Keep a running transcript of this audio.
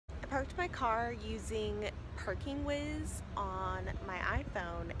parked my car using Parking Whiz on my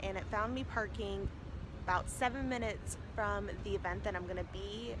iPhone, and it found me parking about 7 minutes from the event that I'm gonna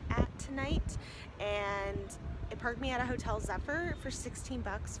be at tonight, and it parked me at a Hotel Zephyr for 16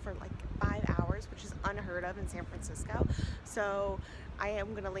 bucks for like 5 hours, which is unheard of in San Francisco. So I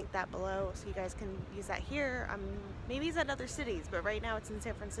am gonna link that below so you guys can use that here. Maybe it's at other cities, but right now it's in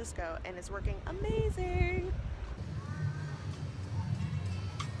San Francisco and it's working amazing.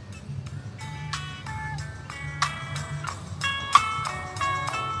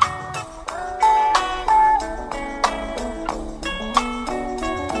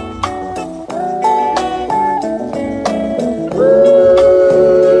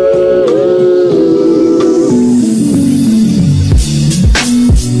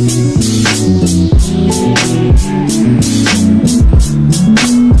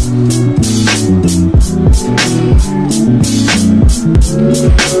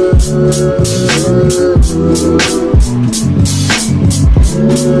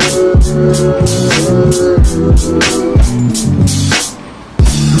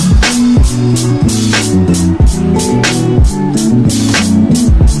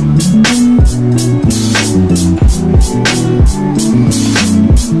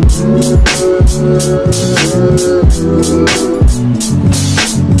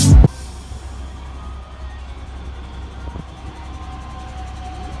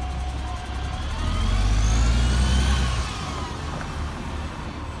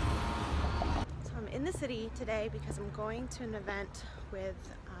 In the city today because I'm going to an event with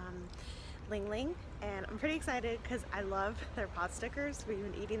Ling Ling, and I'm pretty excited because I love their pot stickers. We've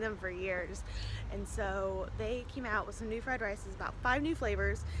been eating them for years, and so they came out with some new fried rices, about 5 new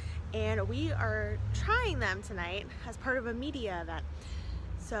flavors, and we are trying them tonight as part of a media event.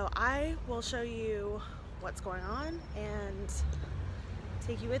 So I will show you what's going on and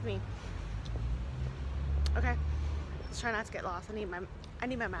take you with me. Okay, let's try not to get lost. I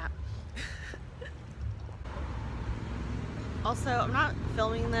need my map. Also, I'm not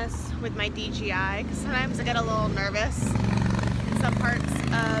filming this with my DJI because sometimes I get a little nervous in some parts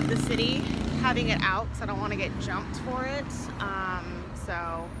of the city having it out because I don't want to get jumped for it.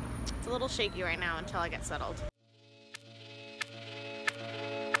 So it's a little shaky right now until I get settled.